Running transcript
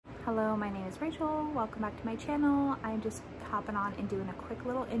Hello, my name is Rachel. Welcome back to my channel. I'm just hopping on and doing a quick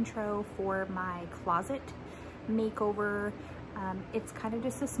little intro for my closet makeover. It's kind of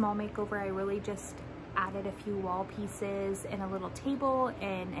just a small makeover. I really just added a few wall pieces and a little table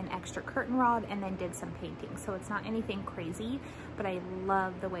and an extra curtain rod and then did some painting. So it's not anything crazy, but I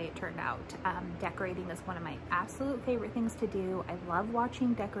love the way it turned out. Decorating is one of my absolute favorite things to do. I love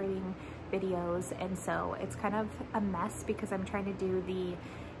watching decorating videos, and so it's kind of a mess because I'm trying to do the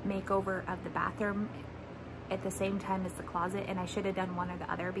makeover of the bathroom at the same time as the closet, and I should have done one or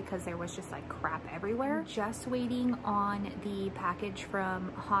the other because there was just like crap everywhere. I'm just waiting on the package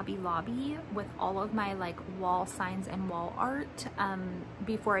from Hobby Lobby with all of my like wall signs and wall art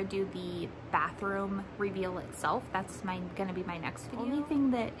before I do the bathroom reveal itself. That's gonna be my next video. The only thing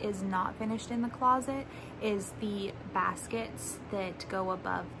that is not finished in the closet is the baskets that go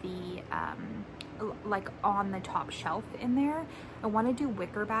above the like on the top shelf in there. I want to do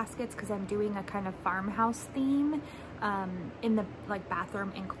wicker baskets because I'm doing a kind of farmhouse theme in the like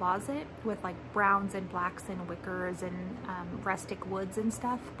bathroom and closet with like browns and blacks and wickers and rustic woods and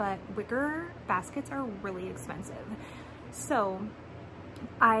stuff, but wicker baskets are really expensive. So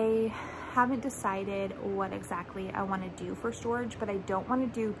I haven't decided what exactly I want to do for storage, but I don't want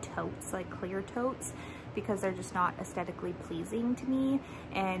to do totes, like clear totes, because they're just not aesthetically pleasing to me.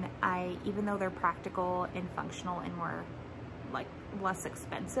 And even though they're practical and functional and more like less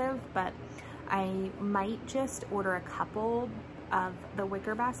expensive, but I might just order a couple of the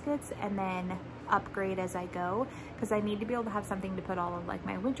wicker baskets and then upgrade as I go, because I need to be able to have something to put all of like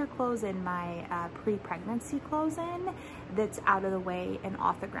my winter clothes and my pre-pregnancy clothes in that's out of the way and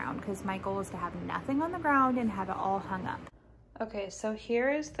off the ground, because my goal is to have nothing on the ground and have it all hung up. Okay, so here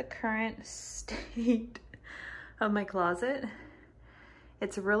is the current state of my closet.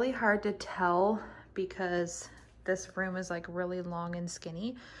 It's really hard to tell because this room is like really long and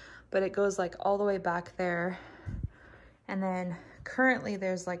skinny, but it goes like all the way back there. And then currently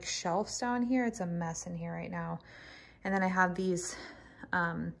there's like shelves down here. It's a mess in here right now. And then I have these,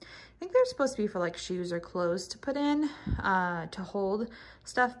 I think they're supposed to be for like shoes or clothes to put in, to hold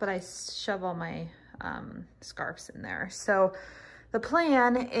stuff, but I shove all my scarves in there. So the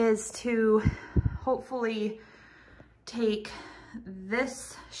plan is to hopefully take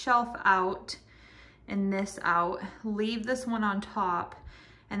this shelf out and this out, leave this one on top,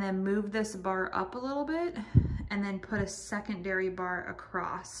 and then move this bar up a little bit, and then put a secondary bar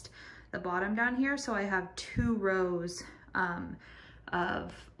across the bottom down here. So I have 2 rows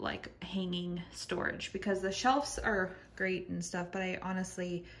of like hanging storage, because the shelves are great and stuff, but I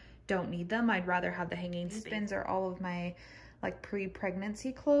honestly don't need them. I'd rather have the hanging space. These bins are all of my like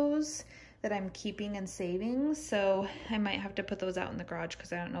pre-pregnancy clothes that I'm keeping and saving. So I might have to put those out in the garage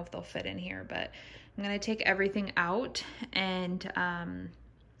because I don't know if they'll fit in here, but I'm gonna take everything out and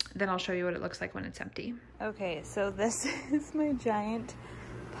then I'll show you what it looks like when it's empty. Okay, so this is my giant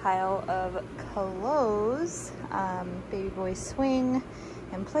pile of clothes. Baby boy swing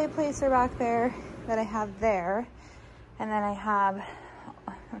and play place are back there that I have there. And then I have,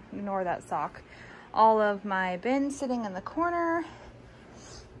 ignore that sock, all of my bins sitting in the corner.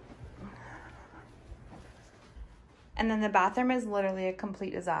 And then the bathroom is literally a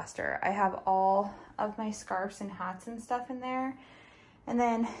complete disaster. I have all of my scarves and hats and stuff in there. And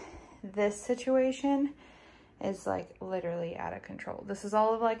then this situation is like literally out of control. This is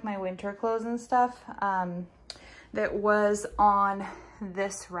all of like my winter clothes and stuff that was on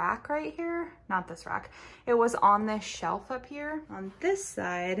this rack right here. Not this rack. It was on this shelf up here. On this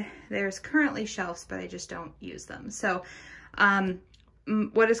side, there's currently shelves, but I just don't use them. So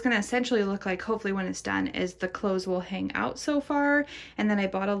what it's going to essentially look like, hopefully when it's done, is the clothes will hang out so far. And then I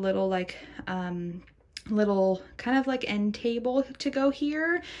bought a little like little kind of like end table to go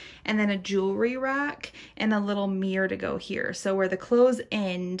here, and then a jewelry rack and a little mirror to go here. So where the clothes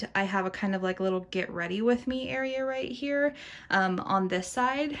end, I have a kind of like little get ready with me area right here on this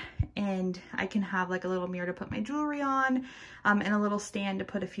side, and I can have like a little mirror to put my jewelry on, and a little stand to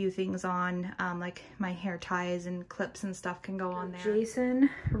put a few things on, like my hair ties and clips and stuff can go on there. Jason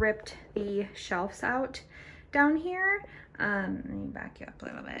ripped the shelves out down here. Let me back you up a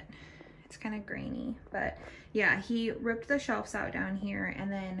little bit. It's kind of grainy, but yeah, he ripped the shelves out down here,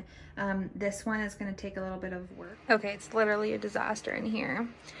 and then this one is going to take a little bit of work. Okay, it's literally a disaster in here.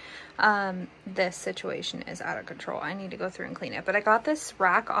 This situation is out of control. I need to go through and clean it, but I got this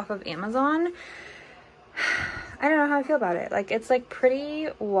rack off of Amazon. I don't know how I feel about it. Like, it's like pretty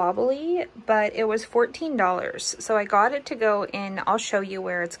wobbly, but it was $14. So I got it to go in. I'll show you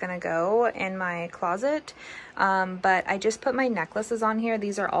where it's going to go in my closet. but I just put my necklaces on here.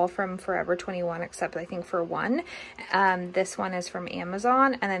 These are all from Forever 21 except I think for one. This one is from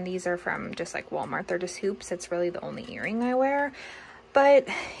Amazon, and then these are from just like Walmart. They're just hoops. It's really the only earring I wear, but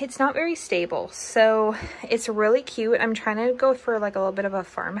it's not very stable. So it's really cute. I'm trying to go for like a little bit of a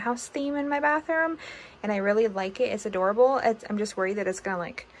farmhouse theme in my bathroom, and I really like it. It's adorable. I'm just worried that it's gonna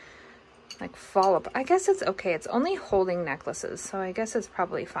like fall up. I guess it's okay. It's only holding necklaces, so I guess it's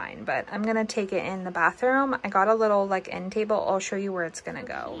probably fine, but I'm gonna take it in the bathroom. I got a little like end table. I'll show you where it's gonna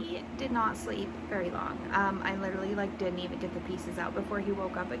go. He did not sleep very long. I literally like didn't even get the pieces out before he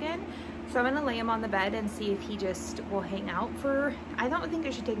woke up again. So I'm gonna lay him on the bed and see if he just will hang out for, I don't think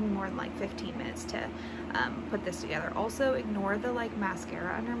it should take me more than like 15 minutes to put this together. Also, ignore the like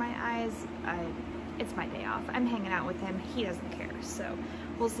mascara under my eyes. It's my day off. I'm hanging out with him. He doesn't care. So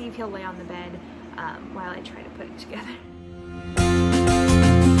we'll see if he'll lay on the bed while I try to put it together.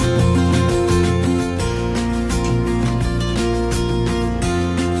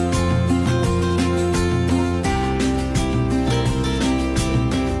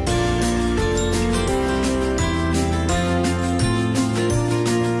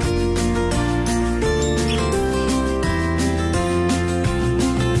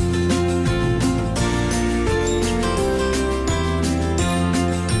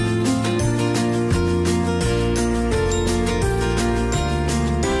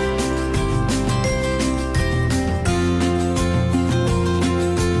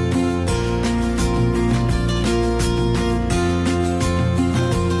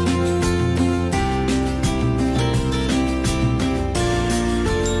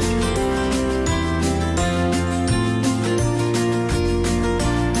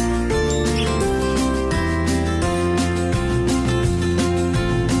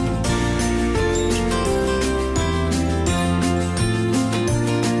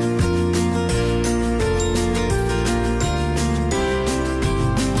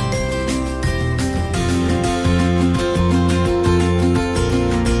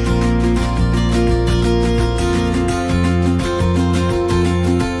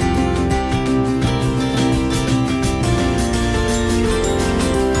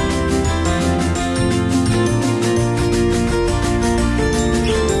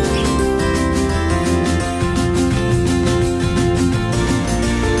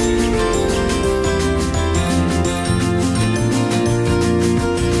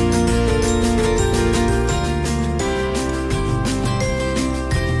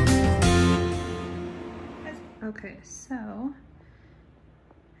 Okay, so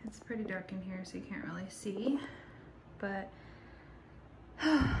it's pretty dark in here, so you can't really see, but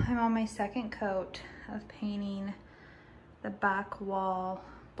I'm on my second coat of painting the back wall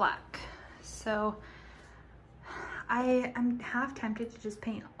black. So I am half tempted to just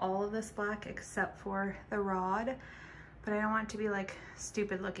paint all of this black except for the rod, but I don't want it to be like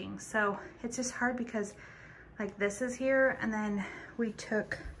stupid looking. So it's just hard because like this is here, and then we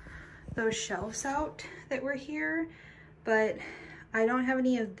took those shelves out that were here, but I don't have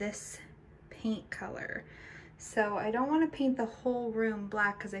any of this paint color. So I don't want to paint the whole room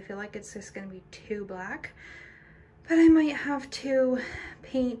black because I feel like it's just going to be too black. But I might have to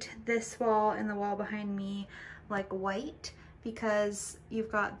paint this wall and the wall behind me like white, because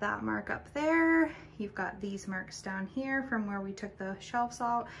you've got that mark up there, you've got these marks down here from where we took the shelves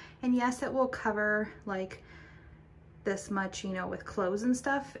out, and yes, it will cover like this much, you know, with clothes and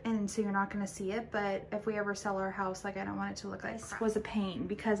stuff, and so you're not going to see it. But if we ever sell our house, like I don't want it to look like this was a pain,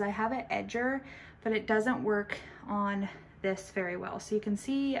 because I have an edger, but it doesn't work on this very well. So you can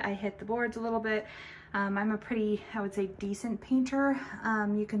see I hit the boards a little bit. I'm a pretty, I would say, decent painter.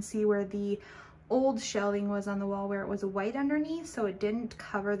 You can see where the old shelving was on the wall where it was white underneath, so it didn't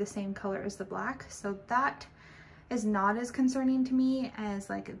cover the same color as the black. So that is not as concerning to me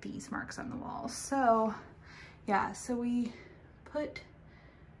as like these marks on the wall. So yeah, so we put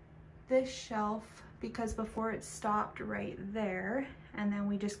this shelf because before it stopped right there, and then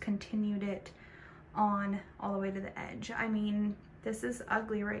we just continued it on all the way to the edge. I mean, this is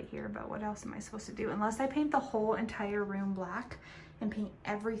ugly right here, but what else am I supposed to do? Unless I paint the whole entire room black and paint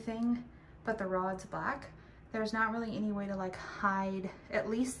everything but the rods black, there's not really any way to like hide, at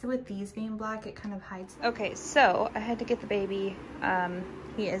least with these being black, it kind of hides. Okay, so I had to get the baby.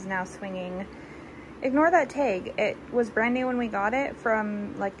 He is now swinging. Ignore that tag. It was brand new when we got it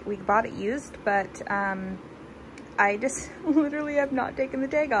from, like, we bought it used, but I just literally have not taken the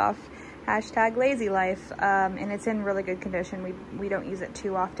tag off. Hashtag lazy life. And it's in really good condition. We don't use it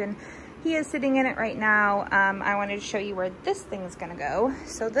too often. He is sitting in it right now. I wanted to show you where this thing's gonna go.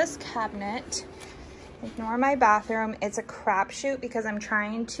 So this cabinet Ignore my bathroom. It's a crapshoot because I'm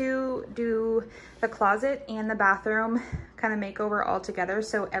trying to do the closet and the bathroom kind of makeover all together.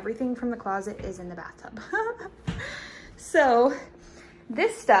 So everything from the closet is in the bathtub. So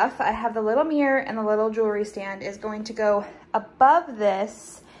this stuff, I have the little mirror and the little jewelry stand is going to go above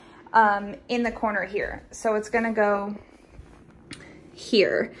this in the corner here. So it's gonna go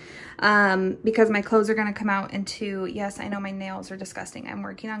here because my clothes are gonna come out into, yes, I know my nails are disgusting. I'm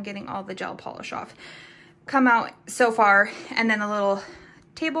working on getting all the gel polish off. Come out so far, and then the little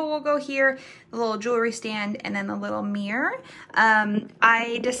table will go here, the little jewelry stand, and then the little mirror.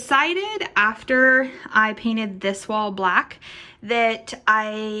 I decided after I painted this wall black that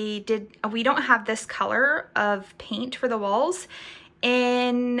we don't have this color of paint for the walls,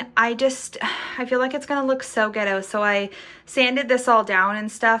 and I feel like it's gonna look so ghetto. So I sanded this all down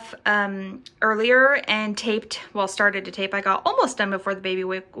and stuff earlier and started to tape. I got almost done before the baby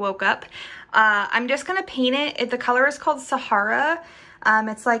woke up. I'm just gonna paint it. The color is called Sahara.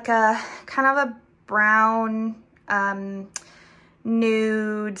 It's like a kind of a brown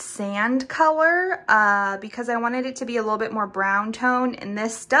nude sand color because I wanted it to be a little bit more brown tone, and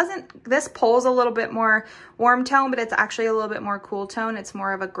this pulls a little bit more warm tone, but it's actually a little bit more cool tone. It's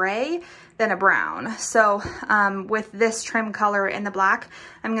more of a gray than a brown. So with this trim color in the black,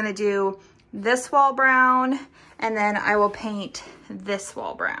 I'm gonna do this wall brown, and then I will paint this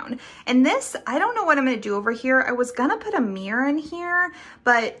wall brown. And this, I don't know what I'm gonna do over here. I was gonna put a mirror in here,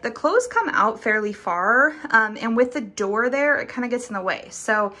 but the clothes come out fairly far, and with the door there, it kind of gets in the way.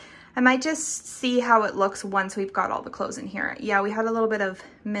 So I might just see how it looks once we've got all the clothes in here. Yeah, we had a little bit of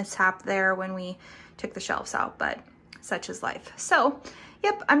mishap there when we took the shelves out, but such is life. So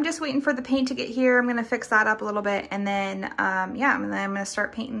yep, I'm just waiting for the paint to get here. I'm gonna fix that up a little bit, and then yeah, and then I'm gonna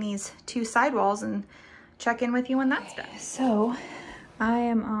start painting these two side walls and check in with you when that's done. So I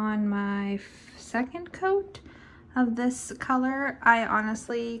am on my second coat of this color. I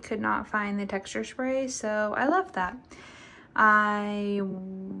honestly could not find the texture spray, so I left that. I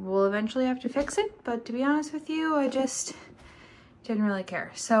will eventually have to fix it, but to be honest with you, I just didn't really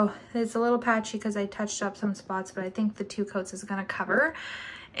care. So it's a little patchy because I touched up some spots, but I think the 2 coats is gonna cover.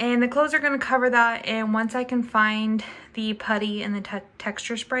 And the clothes are gonna cover that, and once I can find the putty and the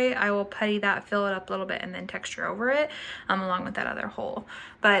texture spray, I will putty that, fill it up a little bit, and then texture over it, along with that other hole.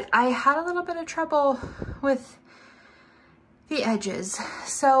 But I had a little bit of trouble with the edges.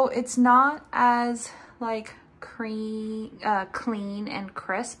 So it's not as like clean and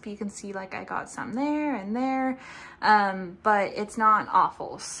crisp. You can see like I got some there and there, but it's not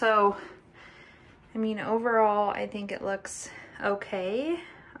awful. So, I mean, overall, I think it looks okay.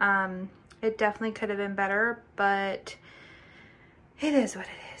 It definitely could have been better, but it is what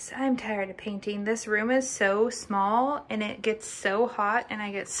it is. I'm tired of painting. This room is so small and it gets so hot and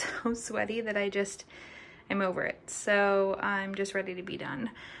I get so sweaty that I'm over it. So I'm just ready to be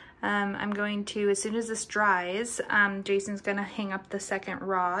done. I'm going to, as soon as this dries, Jason's gonna hang up the second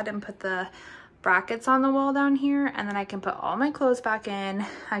rod and put the brackets on the wall down here, and then I can put all my clothes back in.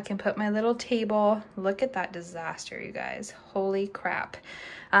 I can put my little table. Look at that disaster, you guys. Holy crap.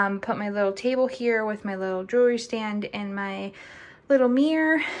 Put my little table here with my little jewelry stand and my little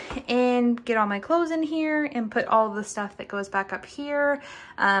mirror, and get all my clothes in here and put all the stuff that goes back up here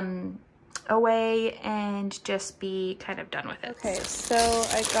away, and just be kind of done with it. Okay, so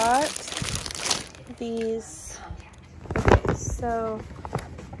I got these. Okay, so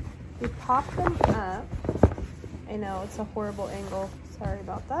we pop them up. I know it's a horrible angle, sorry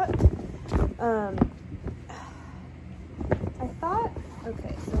about that. I thought,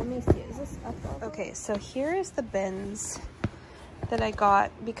 okay, so let me see, is this up? Okay, so here is the bins that I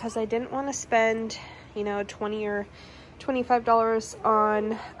got because I didn't want to spend, you know, $20 or $25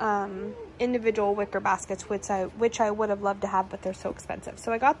 on individual wicker baskets, which I would have loved to have, but they're so expensive.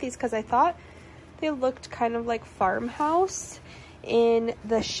 So I got these because I thought they looked kind of like farmhouse. And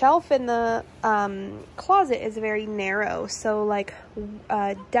the shelf in the closet is very narrow, so like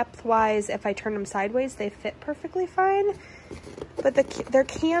depth wise, if I turn them sideways, they fit perfectly fine. But they're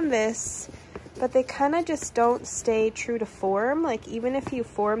canvas, but they kind of just don't stay true to form. Like even if you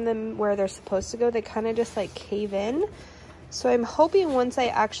form them where they're supposed to go, they kind of just like cave in. So I'm hoping once I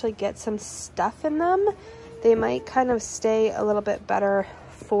actually get some stuff in them, they might kind of stay a little bit better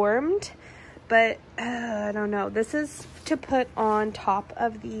formed. But I don't know. This is to put on top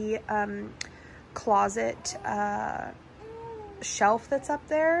of the closet shelf that's up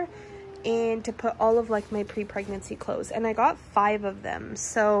there, and to put all of like my pre-pregnancy clothes. And I got 5 of them,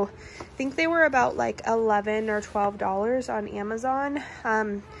 so I think they were about like $11 or $12 on Amazon.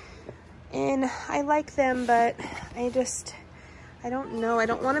 And I like them, but I don't know. I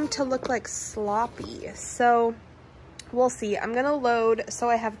don't want them to look like sloppy. So we'll see. I'm gonna load. So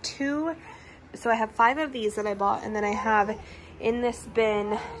I have 5 of these that I bought, and then I have in this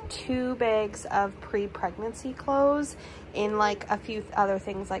bin 2 bags of pre-pregnancy clothes in like a few other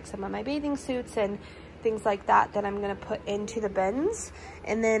things, like some of my bathing suits and things like that I'm gonna put into the bins,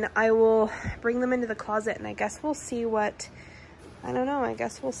 and then I will bring them into the closet, and I guess we'll see what, I don't know, I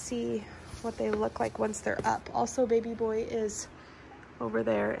guess we'll see what they look like once they're up. Also, baby boy is over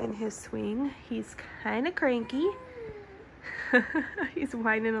there in his swing. He's kind of cranky. He's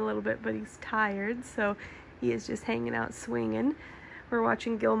whining a little bit, but he's tired, so he is just hanging out swinging. We're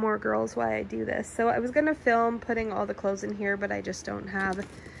watching Gilmore Girls while I do this. So I was gonna film putting all the clothes in here, but I just don't have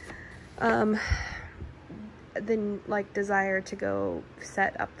the like desire to go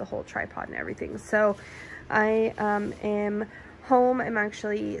set up the whole tripod and everything. So I am home. I'm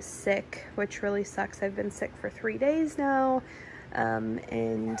actually sick, which really sucks. I've been sick for 3 days now.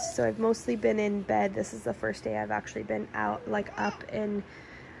 And so I've mostly been in bed. This is the first day I've actually been out, like up and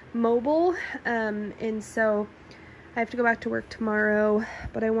mobile. And so I have to go back to work tomorrow,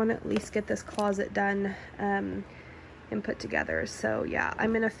 but I want to at least get this closet done, and put together. So yeah,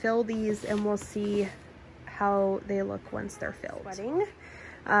 I'm gonna fill these and we'll see how they look once they're filled. Sweating.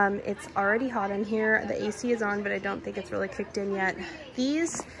 It's already hot in here. The AC is on, but I don't think it's really kicked in yet.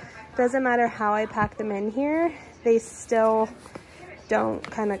 These, doesn't matter how I pack them in here, they still don't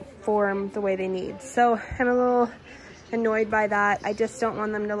kind of form the way they need. So I'm a little annoyed by that. I just don't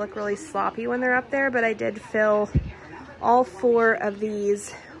want them to look really sloppy when they're up there, but I did fill all 4 of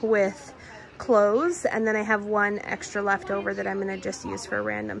these with clothes, and then I have 1 extra left over that I'm gonna just use for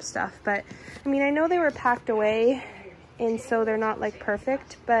random stuff. But I mean, I know they were packed away, and so they're not like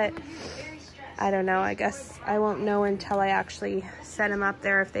perfect, but I don't know. I guess I won't know until I actually set them up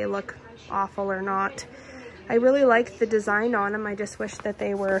there if they look awful or not. I really like the design on them. I just wish that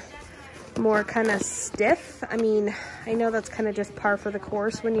they were more kind of stiff. I mean, I know that's kind of just par for the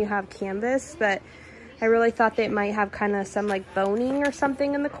course when you have canvas, but I really thought they might have kind of some like boning or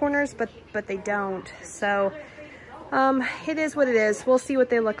something in the corners, but they don't. So it is what it is. We'll see what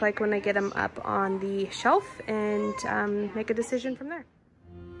they look like when I get them up on the shelf, and make a decision from there.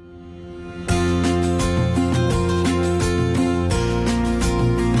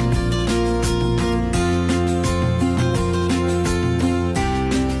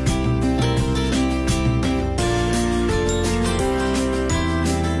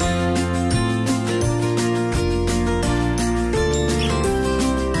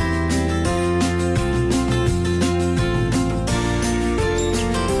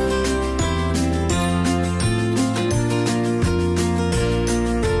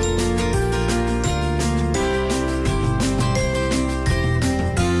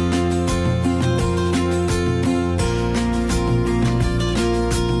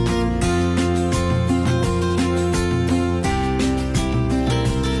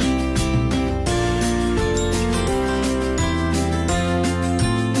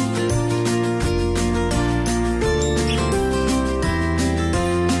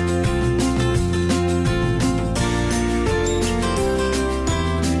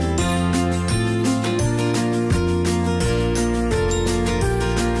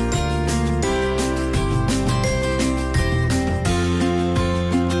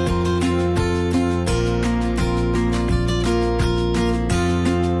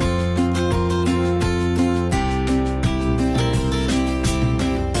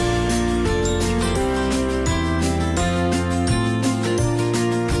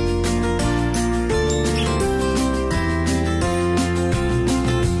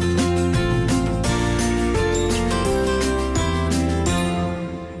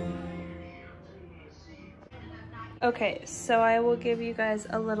 Okay, so I will give you guys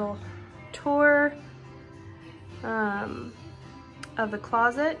a little tour of the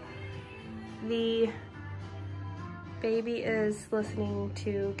closet. The baby is listening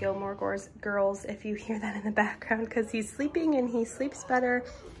to Gilmore Girls, if you hear that in the background, because he's sleeping, and he sleeps better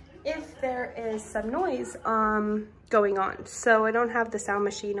if there is some noise going on. So I don't have the sound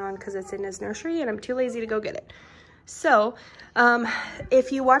machine on because it's in his nursery and I'm too lazy to go get it. So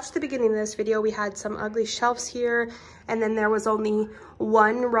if you watched the beginning of this video, we had some ugly shelves here, and then there was only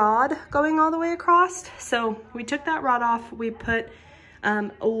 1 rod going all the way across. So we took that rod off, we put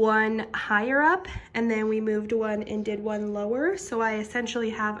 1 higher up, and then we moved 1 and did 1 lower. So I essentially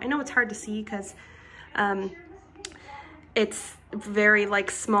have, I know it's hard to see because it's very like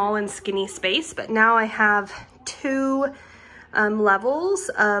small and skinny space, but now I have 2 levels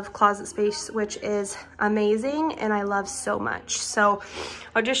of closet space, which is amazing and I love so much. So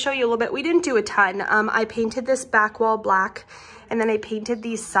I'll just show you a little bit. We didn't do a ton. I painted this back wall black, And then I painted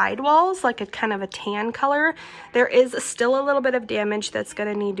these side walls like a kind of a tan color. There is still a little bit of damage that's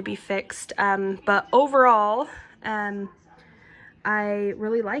gonna need to be fixed. But overall, I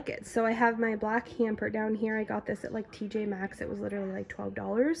really like it. So I have my black hamper down here. I got this at like TJ Maxx. It was literally like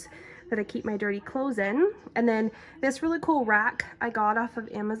 $12 that I keep my dirty clothes in. And then this really cool rack I got off of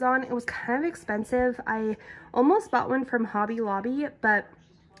Amazon. It was kind of expensive. I almost bought one from Hobby Lobby, but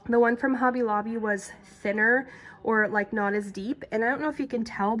the one from Hobby Lobby was thinner or like not as deep. And I don't know if you can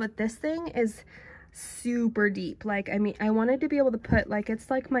tell, but this thing is super deep. Like, I mean, I wanted to be able to put like,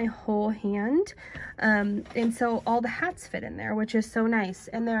 it's like my whole hand. And so all the hats fit in there, which is so nice.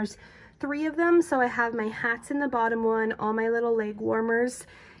 And there's 3 of them. So I have my hats in the bottom one, all my little leg warmers,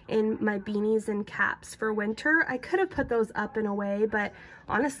 and my beanies and caps for winter. I could have put those up in a way, but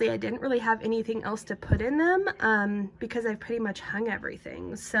honestly, I didn't really have anything else to put in them because I've pretty much hung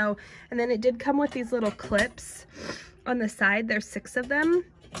everything. So, and then it did come with these little clips on the side. There's 6 of them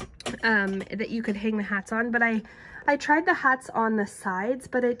that you could hang the hats on, but I tried the hats on the sides,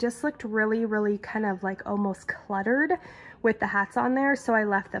 but it just looked really kind of like almost cluttered with the hats on there, so I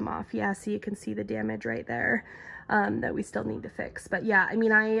left them off. Yeah, so you can see the damage right there that we still need to fix. But yeah, I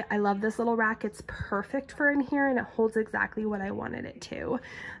mean, I love this little rack. It's perfect for in here, and it holds exactly what I wanted it to.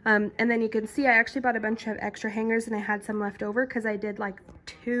 And then you can see I actually bought a bunch of extra hangers, and I had some left over because I did like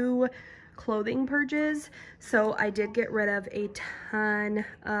 2 clothing purges, so I did get rid of a ton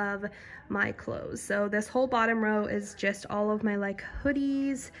of my clothes. So this whole bottom row is just all of my like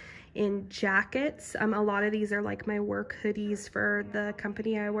hoodies and jackets. A lot of these are like my work hoodies for the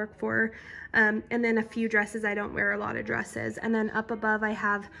company I work for, and then a few dresses. I don't wear a lot of dresses. And then up above I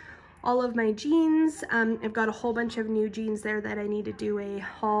have all of my jeans. I've got a whole bunch of new jeans there that I need to do a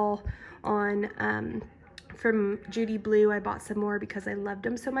haul on. From Judy Blue, I bought some more because I loved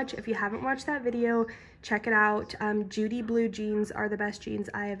them so much. If you haven't watched that video, check it out. Judy Blue jeans are the best jeans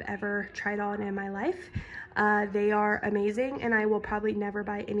I have ever tried on in my life. They are amazing, and I will probably never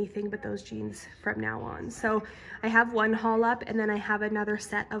buy anything but those jeans from now on. So I have one haul up, and then I have another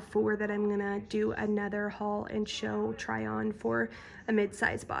set of 4 that I'm gonna do another haul and show try on for a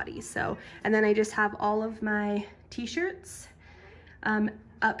mid-size body. So, and then I just have all of my t-shirts.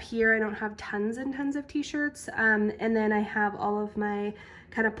 Up here I don't have tons and tons of t-shirts, and then I have all of my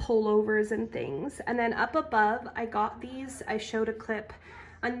kind of pullovers and things. And then up above I got these. I showed a clip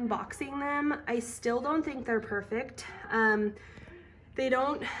unboxing them. I still don't think they're perfect. They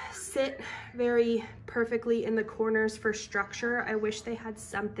don't sit very perfectly in the corners for structure. I wish they had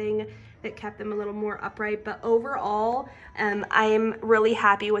something that kept them a little more upright, but overall I'm really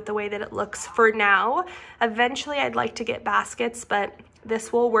happy with the way that it looks for now. Eventually I'd like to get baskets, but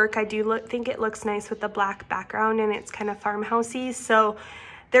this will work. I do think it looks nice with the black background, and it's kind of farmhousey, so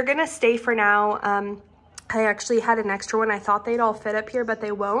they're gonna stay for now. I actually had an extra one. I thought they'd all fit up here, but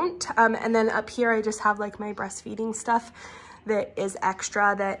they won't. And then up here I just have like my breastfeeding stuff that is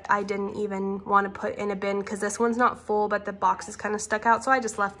extra that I didn't even want to put in a bin because this one's not full, but the box is kind of stuck out, so I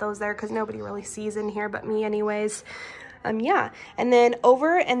just left those there because nobody really sees in here but me anyways. Yeah, and then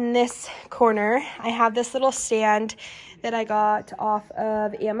over in this corner I have this little stand that I got off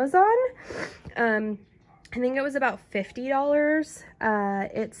of Amazon. I think it was about $50.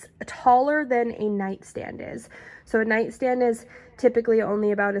 It's taller than a nightstand is. So a nightstand is typically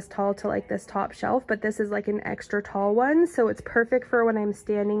only about as tall to like this top shelf, but this is like an extra tall one. So it's perfect for when I'm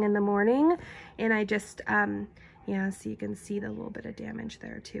standing in the morning. And I just, yeah, so you can see the little bit of damage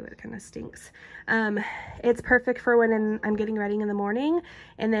there too. It kind of stinks. It's perfect for when I'm getting ready in the morning.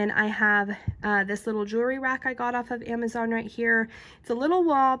 And then I have this little jewelry rack I got off of Amazon right here. It's a little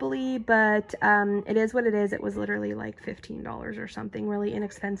wobbly, but it is what it is. It was literally like $15 or something, really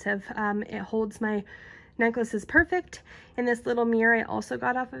inexpensive. It holds my necklaces perfect. And this little mirror I also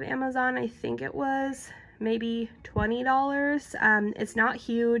got off of Amazon. I think it was maybe $20. It's not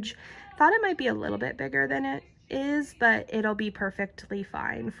huge. Thought it might be a little bit bigger than it is, but it'll be perfectly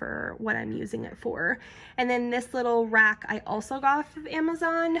fine for what I'm using it for. And then this little rack I also got off of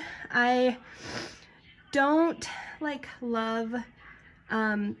Amazon. I don't like love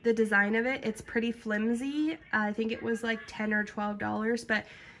the design of it. It's pretty flimsy. I think it was like $10 or $12, but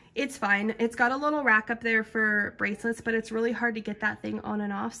it's fine. It's got a little rack up there for bracelets, but it's really hard to get that thing on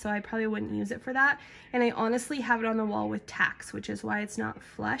and off, so I probably wouldn't use it for that. And I honestly have it on the wall with tacks, which is why it's not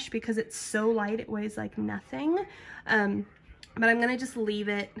flush, because it's so light, it weighs like nothing. But I'm gonna just leave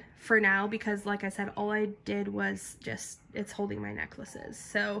it for now because, like I said, all I did was just, it's holding my necklaces.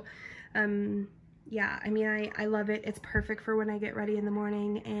 So yeah, I mean, I love it. It's perfect for when I get ready in the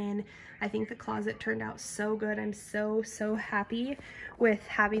morning, and I think the closet turned out so good. I'm so happy with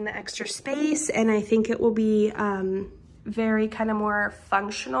having the extra space, and I think it will be very kind of more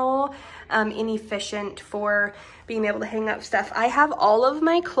functional and efficient for being able to hang up stuff. I have all of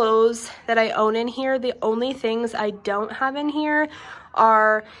my clothes that I own in here. The only things I don't have in here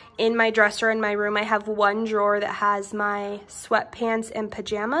are in my dresser in my room. I have one drawer that has my sweatpants and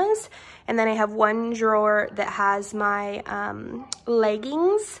pajamas, and then I have one drawer that has my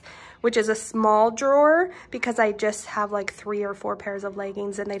leggings, which is a small drawer because I just have like 3 or 4 pairs of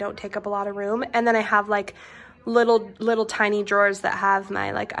leggings and they don't take up a lot of room. And then I have like little tiny drawers that have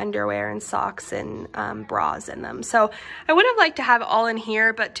my like underwear and socks and bras in them. So I would have liked to have it all in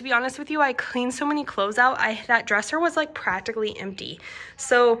here, but to be honest with you, I cleaned so many clothes out. That dresser was like practically empty.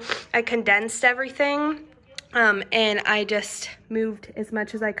 So I condensed everything and I just moved as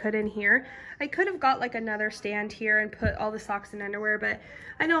much as I could in here. I could have got like another stand here and put all the socks and underwear, but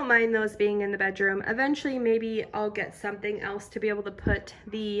I don't mind those being in the bedroom. Eventually, maybe I'll get something else to be able to put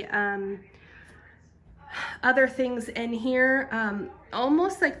the other things in here.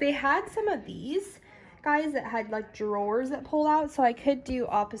 Almost like they had some of these guys that had like drawers that pull out, so I could do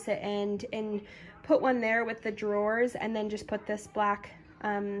opposite end and put one there with the drawers and then just put this black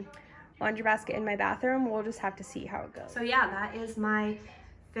laundry basket in my bathroom. We'll just have to see how it goes. So yeah, that is my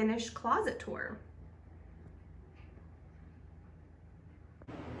finished closet tour.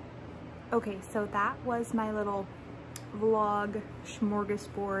 Okay, so that was my little vlog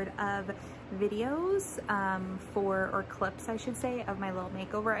smorgasbord of videos or clips, I should say, of my little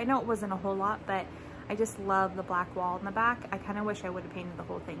makeover. I know it wasn't a whole lot, but I just love the black wall in the back. I kind of wish I would have painted the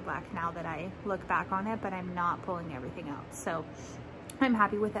whole thing black now that I look back on it, but I'm not pulling everything out. So I'm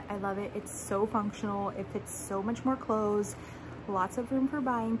happy with it. I love it. It's so functional. It fits so much more clothes. Lots of room for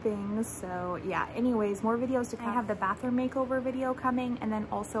buying things. So yeah, anyways, more videos to come. I have the bathroom makeover video coming, and then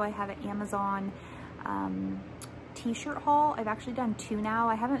also I have an Amazon t-shirt haul. I've actually done 2 now.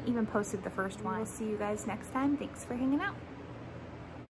 I haven't even posted the first one. I'll see you guys next time. Thanks for hanging out.